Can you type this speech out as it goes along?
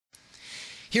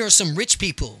Here are some rich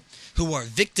people who are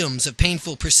victims of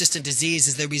painful, persistent disease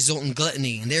as they result in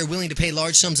gluttony, and they are willing to pay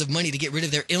large sums of money to get rid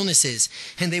of their illnesses,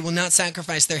 and they will not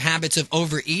sacrifice their habits of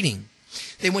overeating.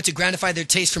 They want to gratify their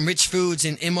taste from rich foods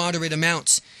in immoderate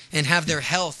amounts and have their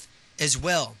health as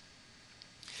well.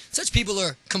 Such people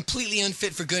are completely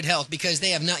unfit for good health because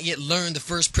they have not yet learned the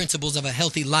first principles of a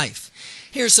healthy life.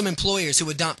 Here are some employers who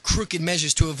adopt crooked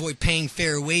measures to avoid paying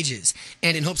fair wages,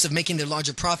 and in hopes of making their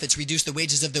larger profits, reduce the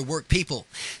wages of their work people.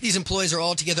 These employees are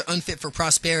altogether unfit for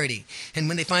prosperity, and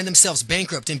when they find themselves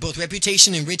bankrupt in both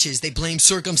reputation and riches, they blame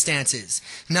circumstances,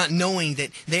 not knowing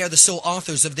that they are the sole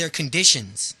authors of their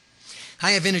conditions.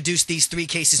 I have introduced these three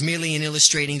cases merely in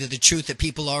illustrating the truth that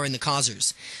people are in the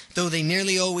causers, though they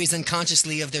nearly always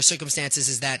unconsciously of their circumstances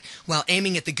is that, while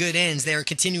aiming at the good ends, they are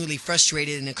continually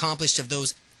frustrated and accomplished of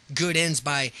those good ends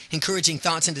by encouraging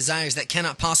thoughts and desires that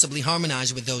cannot possibly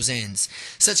harmonize with those ends.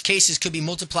 Such cases could be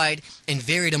multiplied and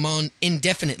varied among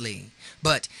indefinitely.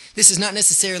 But this is not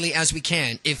necessarily as we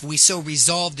can, if we so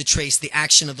resolve to trace the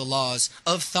action of the laws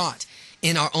of thought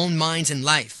in our own minds and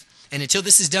life. And until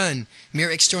this is done,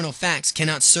 mere external facts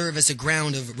cannot serve as a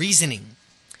ground of reasoning.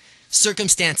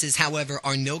 Circumstances, however,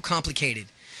 are no complicated.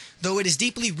 Though it is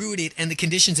deeply rooted and the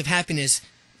conditions of happiness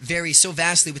vary so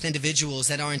vastly with individuals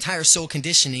that our entire soul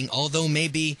conditioning, although may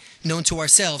be known to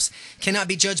ourselves, cannot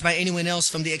be judged by anyone else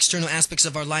from the external aspects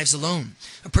of our lives alone.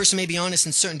 A person may be honest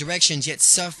in certain directions, yet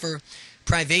suffer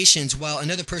privations, while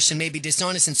another person may be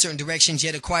dishonest in certain directions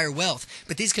yet acquire wealth.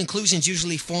 But these conclusions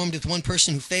usually formed with one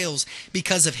person who fails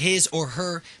because of his or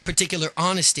her particular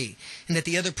honesty, and that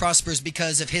the other prospers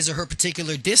because of his or her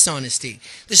particular dishonesty.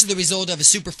 This is the result of a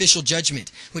superficial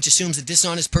judgment, which assumes the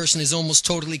dishonest person is almost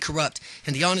totally corrupt,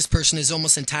 and the honest person is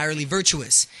almost entirely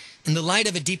virtuous. In the light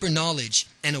of a deeper knowledge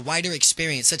and a wider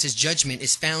experience, such as judgment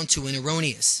is found to an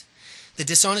erroneous. The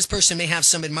dishonest person may have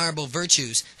some admirable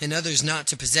virtues and others not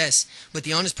to possess, but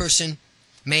the honest person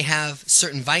may have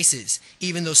certain vices,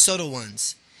 even those subtle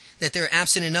ones, that they are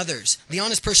absent in others. The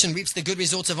honest person reaps the good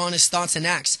results of honest thoughts and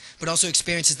acts, but also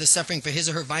experiences the suffering for his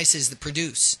or her vices that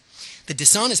produce. The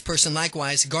dishonest person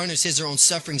likewise garners his or her own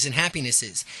sufferings and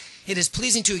happinesses. It is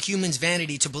pleasing to a human's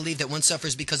vanity to believe that one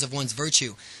suffers because of one's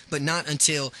virtue, but not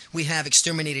until we have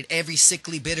exterminated every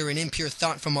sickly, bitter, and impure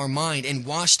thought from our mind and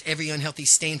washed every unhealthy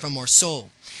stain from our soul.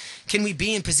 Can we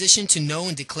be in position to know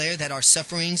and declare that our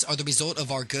sufferings are the result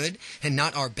of our good and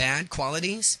not our bad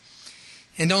qualities?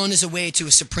 And on is a way to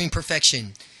a supreme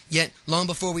perfection. Yet, long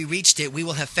before we reached it, we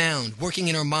will have found, working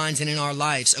in our minds and in our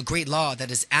lives, a great law that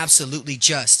is absolutely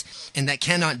just, and that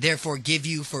cannot therefore give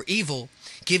good for evil,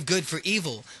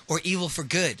 or evil for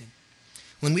good.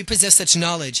 When we possess such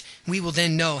knowledge, we will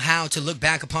then know how to look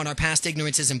back upon our past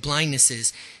ignorances and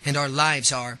blindnesses, and our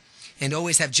lives are, and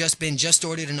always have been just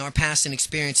ordered in our past and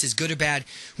experiences, good or bad,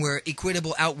 were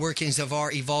equitable outworkings of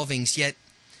our evolvings, yet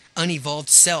unevolved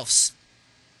selves.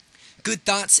 Good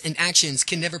thoughts and actions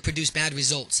can never produce bad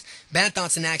results. Bad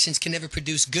thoughts and actions can never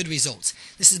produce good results.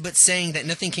 This is but saying that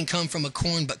nothing can come from a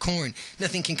corn but corn.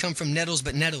 Nothing can come from nettles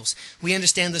but nettles. We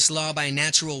understand this law by a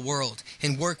natural world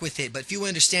and work with it, but few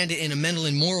understand it in a mental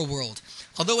and moral world.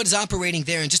 Although it is operating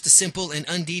there in just a simple and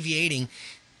undeviating,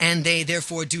 and they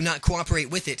therefore do not cooperate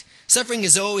with it. Suffering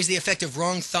is always the effect of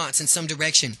wrong thoughts in some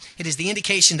direction. It is the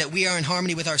indication that we are in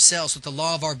harmony with ourselves, with the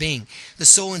law of our being. The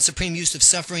sole and supreme use of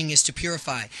suffering is to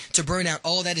purify, to burn out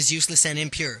all that is useless and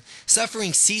impure.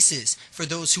 Suffering ceases for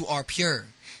those who are pure.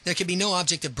 There can be no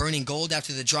object of burning gold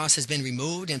after the dross has been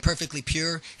removed, and perfectly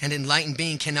pure and enlightened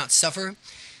being cannot suffer.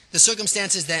 The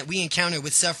circumstances that we encounter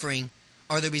with suffering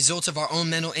are the results of our own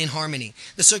mental inharmony.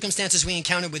 The circumstances we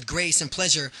encounter with grace and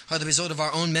pleasure are the result of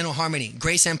our own mental harmony,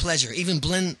 grace and pleasure, even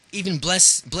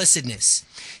blessedness,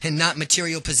 and not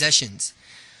material possessions,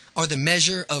 are the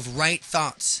measure of right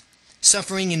thoughts.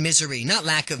 Suffering and misery, not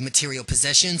lack of material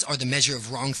possessions, are the measure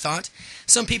of wrong thought.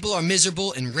 Some people are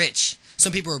miserable and rich.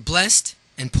 Some people are blessed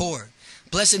and poor.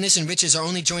 Blessedness and riches are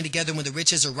only joined together when the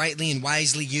riches are rightly and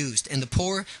wisely used, and the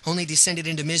poor only descended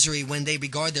into misery when they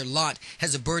regard their lot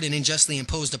as a burden unjustly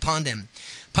imposed upon them.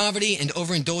 Poverty and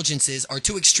overindulgences are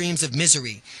two extremes of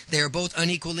misery. They are both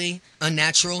unequally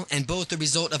unnatural and both the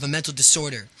result of a mental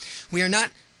disorder. We are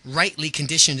not rightly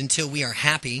conditioned until we are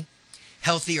happy,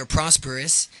 healthy, or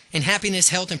prosperous, and happiness,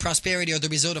 health, and prosperity are the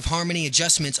result of harmony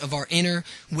adjustments of our inner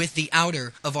with the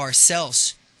outer, of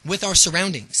ourselves with our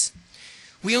surroundings.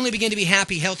 We only begin to be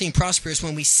happy, healthy, and prosperous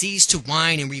when we cease to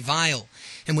whine and revile,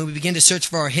 and when we begin to search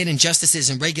for our hidden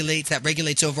justices and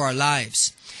regulates over our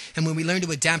lives. And when we learn to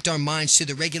adapt our minds to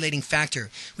the regulating factor,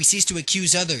 we cease to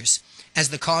accuse others as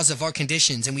the cause of our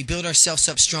conditions, and we build ourselves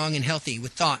up strong and healthy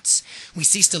with thoughts. We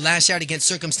cease to lash out against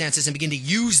circumstances and begin to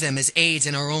use them as aids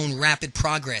in our own rapid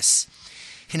progress.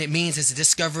 and it means it's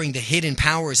discovering the hidden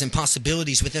powers and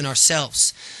possibilities within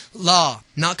ourselves. Law,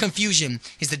 not confusion,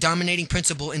 is the dominating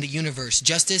principle in the universe.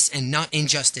 Justice and not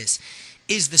injustice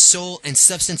is the soul and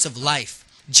substance of life.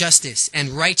 Justice and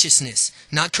righteousness,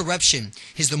 not corruption,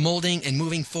 is the molding and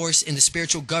moving force in the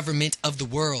spiritual government of the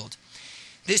world.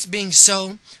 This being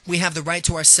so, we have the right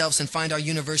to ourselves and find our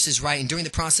universes right. And during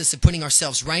the process of putting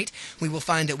ourselves right, we will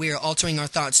find that we are altering our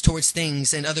thoughts towards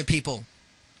things and other people.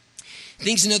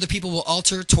 Things and other people will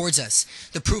alter towards us.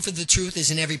 The proof of the truth is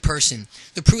in every person.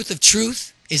 The proof of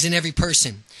truth is in every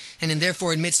person, and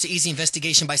therefore admits to easy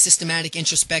investigation by systematic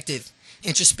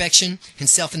introspection and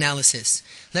self-analysis.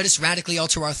 Let us radically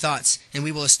alter our thoughts, and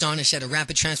we will astonish at a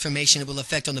rapid transformation it will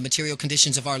affect on the material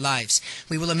conditions of our lives.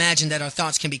 We will imagine that our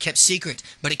thoughts can be kept secret,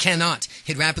 but it cannot.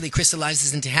 It rapidly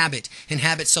crystallizes into habit, and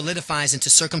habit solidifies into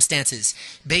circumstances.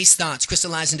 Base thoughts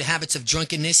crystallize into habits of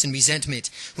drunkenness and resentment,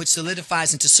 which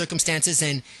solidifies into circumstances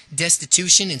and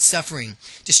destitution and suffering.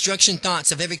 Destruction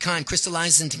thoughts of every kind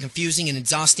crystallize into confusing and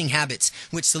exhausting habits,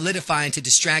 which solidify into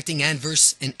distracting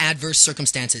adverse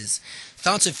circumstances.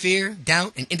 Thoughts of fear,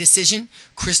 doubt, and indecision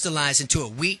crystallize into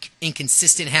weak,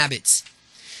 inconsistent habits,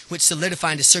 which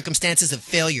solidify into circumstances of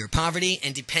failure, poverty,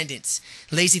 and dependence.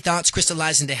 Lazy thoughts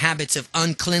crystallize into habits of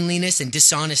uncleanliness and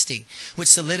dishonesty, which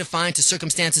solidify into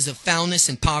circumstances of foulness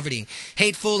and poverty.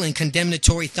 Hateful and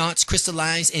condemnatory thoughts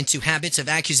crystallize into habits of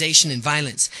accusation and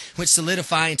violence, which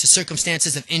solidify into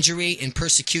circumstances of injury and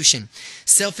persecution.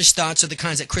 Selfish thoughts are the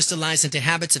kinds that crystallize into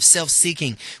habits of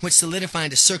self-seeking, which solidify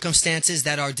into circumstances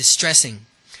that are distressing.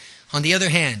 On the other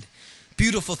hand,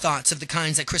 beautiful thoughts of the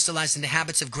kinds that crystallize into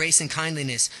habits of grace and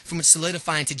kindliness, from which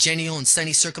solidify into genial and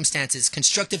sunny circumstances.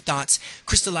 Constructive thoughts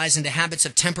crystallize into habits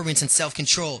of temperance and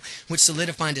self-control, which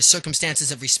solidify into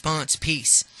circumstances of response,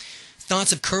 peace.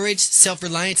 Thoughts of courage,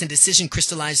 self-reliance, and decision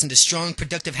crystallize into strong,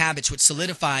 productive habits, which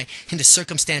solidify into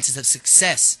circumstances of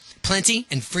success, plenty,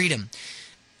 and freedom.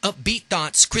 Upbeat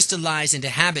thoughts crystallize into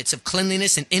habits of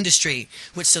cleanliness and industry,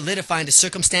 which solidify into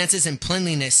circumstances and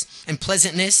cleanliness and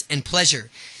pleasantness and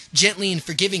pleasure. Gently and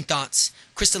forgiving thoughts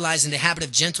crystallize into habit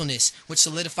of gentleness, which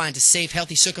solidify into safe,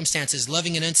 healthy circumstances.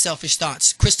 Loving and unselfish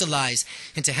thoughts crystallize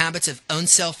into habits of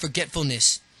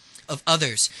unself-forgetfulness of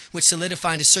others, which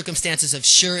solidify into circumstances of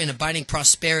sure and abiding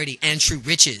prosperity and true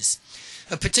riches.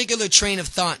 A particular train of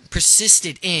thought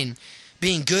persisted in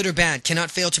being good or bad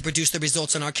cannot fail to produce the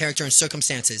results on our character and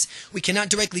circumstances. We cannot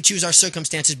directly choose our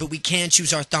circumstances, but we can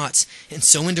choose our thoughts, and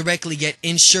so indirectly yet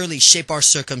insurely shape our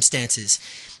circumstances.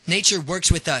 Nature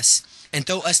works with us, and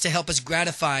through us to help us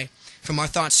gratify from our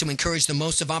thoughts to encourage the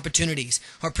most of opportunities,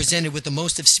 are presented with the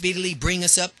most of speedily bring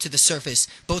us up to the surface,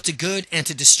 both to good and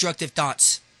to destructive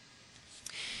thoughts.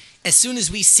 As soon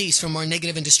as we cease from our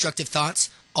negative and destructive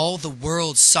thoughts, all the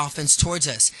world softens towards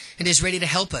us and is ready to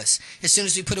help us. As soon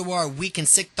as we put away our weak and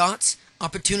sick thoughts,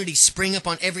 opportunities spring up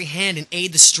on every hand and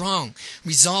aid the strong.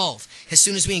 Resolve. As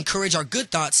soon as we encourage our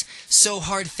good thoughts, so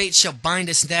hard fate shall bind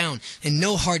us down, and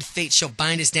no hard fate shall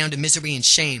bind us down to misery and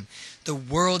shame. The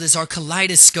world is our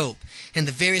kaleidoscope, and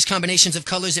the various combinations of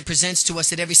colors it presents to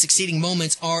us at every succeeding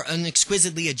moment are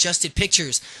exquisitely adjusted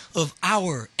pictures of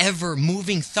our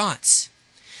ever-moving thoughts.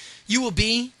 You will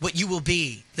be what you will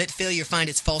be. Let failure find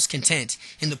its false content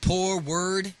in the poor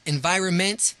word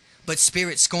environment, but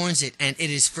spirit scorns it, and it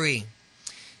is free.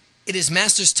 It is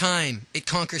master's time, it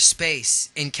conquers space,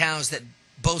 and cows that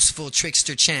boastful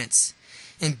trickster chance,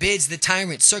 and bids the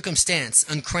tyrant circumstance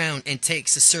uncrown and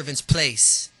takes the servant's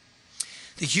place.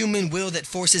 The human will that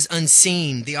forces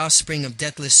unseen, the offspring of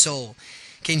deathless soul,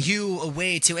 can hew a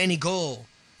way to any goal,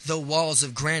 though walls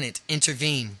of granite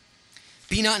intervene.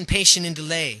 Be not impatient in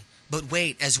delay, but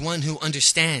wait as one who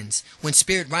understands. When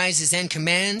spirit rises and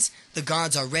commands, the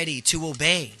gods are ready to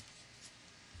obey.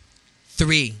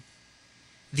 3.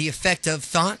 The effect of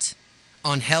thought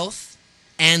on health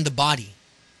and the body.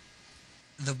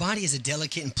 The body is a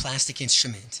delicate and plastic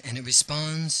instrument, and it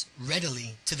responds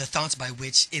readily to the thoughts by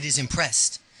which it is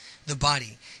impressed. The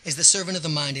body is the servant of the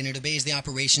mind, and it obeys the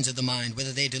operations of the mind,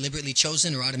 whether they are deliberately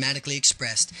chosen or automatically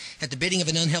expressed. At the bidding of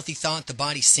an unhealthy thought, the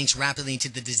body sinks rapidly into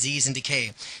the disease and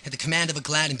decay. At the command of a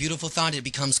glad and beautiful thought, it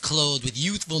becomes clothed with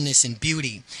youthfulness and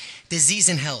beauty. Disease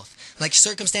and health, like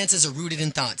circumstances, are rooted in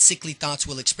thought. Sickly thoughts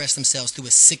will express themselves through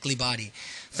a sickly body.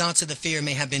 Thoughts of the fear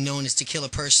may have been known as to kill a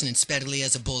person as speedily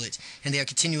as a bullet, and they are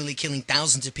continually killing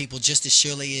thousands of people just as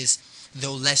surely as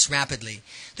though less rapidly.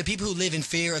 The people who live in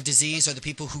fear of disease are the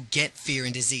people who get fear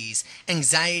and disease.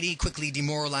 Anxiety quickly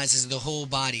demoralizes the whole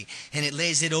body, and it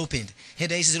lays it open.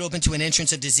 It lays it open to an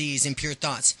entrance of disease. Impure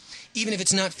thoughts, even if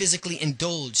it's not physically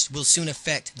indulged, will soon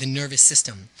affect the nervous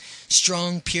system.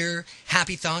 Strong, pure,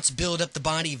 happy thoughts build up the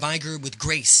body vigor with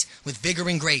grace, with vigor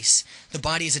and grace. The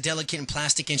body is a delicate and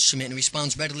plastic instrument and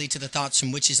responds readily to the thoughts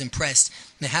from which is impressed.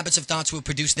 The habits of thoughts will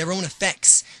produce their own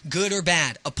effects, good or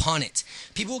bad, upon it.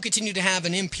 People will continue to have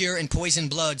an impure and poisoned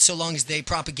blood so long as they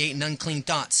propagate an unclean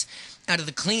thoughts. Out of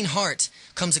the clean heart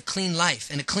comes a clean life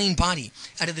and a clean body.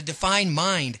 Out of the defiled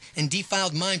mind and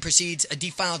defiled mind proceeds a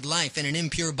defiled life and an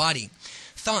impure body.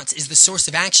 Thoughts is the source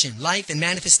of action, life, and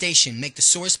manifestation. Make the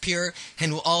source pure,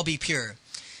 and will all be pure.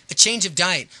 A change of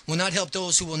diet will not help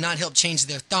those who will not help change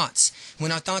their thoughts.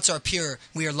 When our thoughts are pure,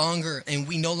 we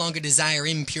no longer desire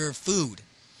impure food.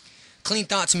 Clean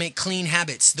thoughts make clean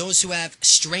habits. Those who have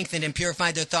strengthened and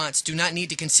purified their thoughts do not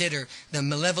need to consider the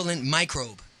malevolent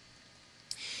microbe.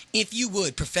 If you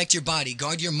would perfect your body,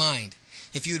 guard your mind.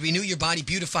 If you would renew your body,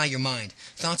 beautify your mind.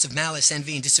 Thoughts of malice,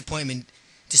 envy, and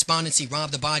despondency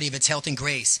rob the body of its health and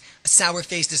grace. A sour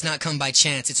face does not come by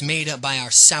chance. It's made up by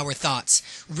our sour thoughts.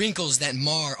 Wrinkles that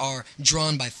mar are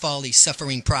drawn by folly,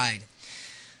 suffering, pride.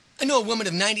 I know a woman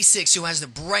of 96 who has the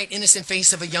bright, innocent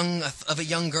face of a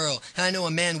young girl. And I know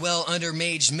a man,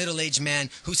 middle-aged man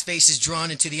whose face is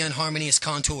drawn into the unharmonious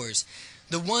contours.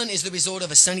 The one is the result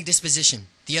of a sunny disposition.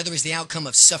 The other is the outcome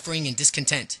of suffering and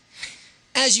discontent.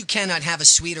 As you cannot have a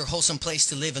sweet or wholesome place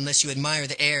to live unless you admire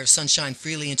the air of sunshine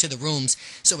freely into the rooms,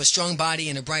 so a strong body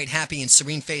and a bright, happy, and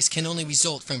serene face can only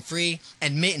result from free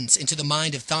admittance into the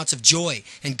mind of thoughts of joy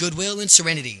and goodwill and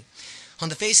serenity. On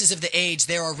the faces of the aged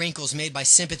there are wrinkles made by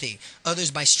sympathy,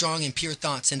 others by strong and pure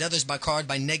thoughts, and others caused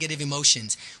by negative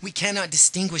emotions. We cannot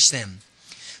distinguish them.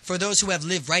 For those who have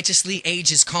lived righteously,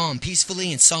 age is calm,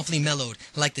 peacefully, and softly mellowed,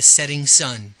 like the setting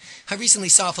sun. I recently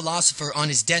saw a philosopher on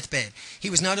his deathbed. He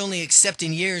was not only accepted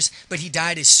in years, but he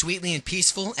died as sweetly and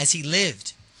peaceful as he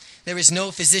lived. There is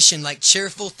no physician like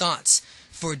cheerful thoughts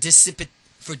for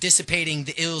dissipating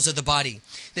the ills of the body.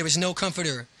 There is no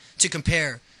comforter to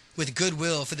compare with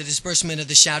goodwill for the disbursement of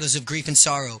the shadows of grief and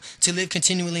sorrow. To live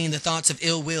continually in the thoughts of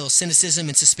ill will, cynicism,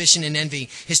 and suspicion and envy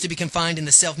is to be confined in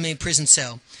the self-made prison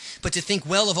cell. But to think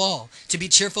well of all, to be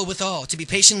cheerful with all, to be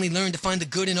patiently learn to find the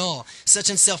good in all, such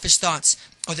unselfish thoughts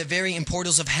are the very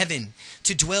portals of heaven.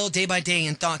 To dwell day by day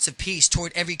in thoughts of peace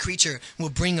toward every creature will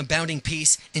bring abounding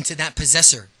peace into that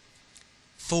possessor.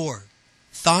 4.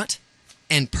 Thought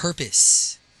and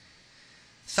purpose.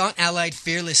 Thought allied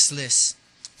fearlessly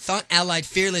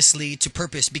to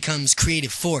purpose becomes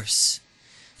creative force.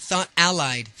 Thought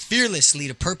allied fearlessly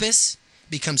to purpose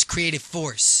becomes creative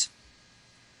force.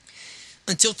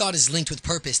 Until thought is linked with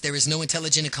purpose, there is no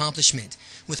intelligent accomplishment.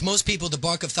 With most people, the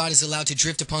bark of thought is allowed to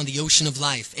drift upon the ocean of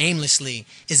life. Aimlessly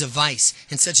is a vice,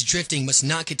 and such drifting must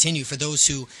not continue for those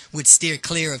who would steer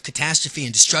clear of catastrophe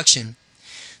and destruction.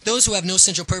 Those who have no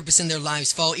central purpose in their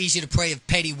lives fall easy to prey of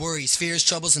petty worries, fears,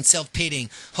 troubles, and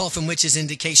self-pitying, all from which is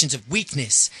indications of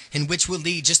weakness, and which will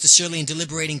lead just as surely in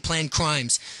deliberating planned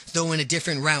crimes, though in a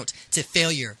different route, to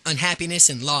failure, unhappiness,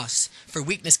 and loss. For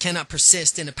weakness cannot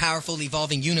persist in a powerful,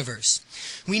 evolving universe.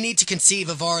 We need to conceive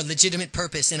of our legitimate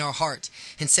purpose in our heart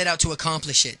and set out to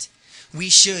accomplish it. We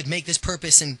should make this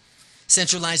purpose and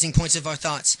centralizing points of our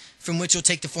thoughts, from which will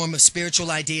take the form of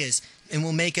spiritual ideas, and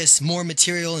will make us more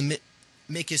material and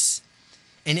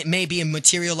it may be a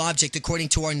material object according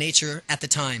to our nature at the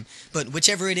time, but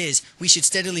whichever it is, we should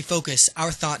steadily focus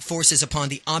our thought forces upon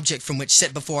the object from which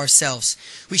set before ourselves.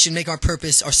 We should make our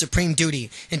purpose our supreme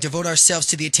duty and devote ourselves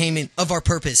to the attainment of our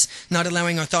purpose, not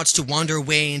allowing our thoughts to wander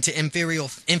away into inferior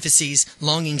emphases,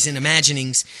 longings, and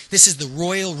imaginings. This is the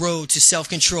royal road to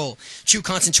self-control, true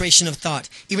concentration of thought,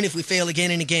 even if we fail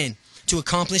again and again to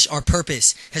accomplish our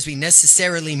purpose, as we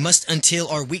necessarily must until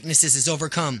our weaknesses is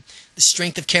overcome. The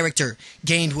strength of character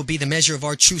gained will be the measure of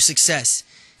our true success,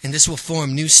 and this will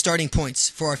form new starting points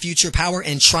for our future power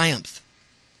and triumph.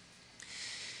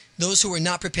 Those who are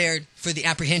not prepared for the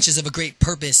apprehensions of a great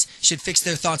purpose should fix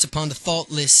their thoughts upon the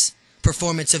faultless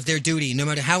performance of their duty, no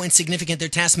matter how insignificant their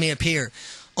task may appear.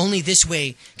 Only this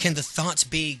way can the thoughts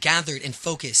be gathered and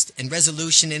focused, and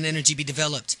resolution and energy be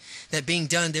developed. That being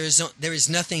done, there is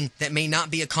nothing that may not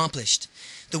be accomplished.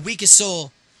 The weakest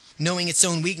soul, knowing its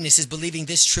own weakness, is believing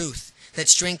this truth, that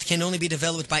strength can only be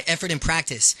developed by effort and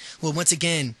practice, will once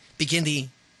again begin the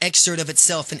exert of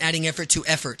itself and adding effort to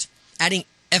effort,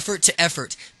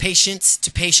 patience to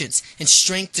patience, and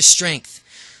strength to strength.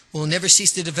 Will never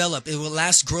cease to develop. It will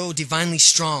last grow divinely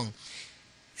strong.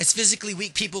 As physically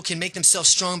weak people can make themselves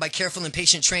strong by careful and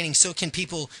patient training, so can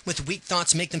people with weak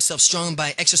thoughts make themselves strong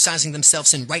by exercising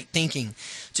themselves in right thinking.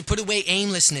 To put away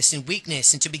aimlessness and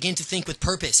weakness, and to begin to think with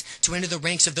purpose, to enter the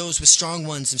ranks of those with strong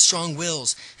ones and strong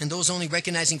wills, and those only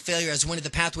recognizing failure as one of the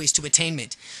pathways to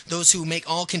attainment, those who make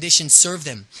all conditions serve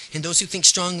them, and those who think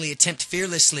strongly attempt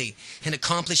fearlessly and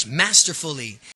accomplish masterfully.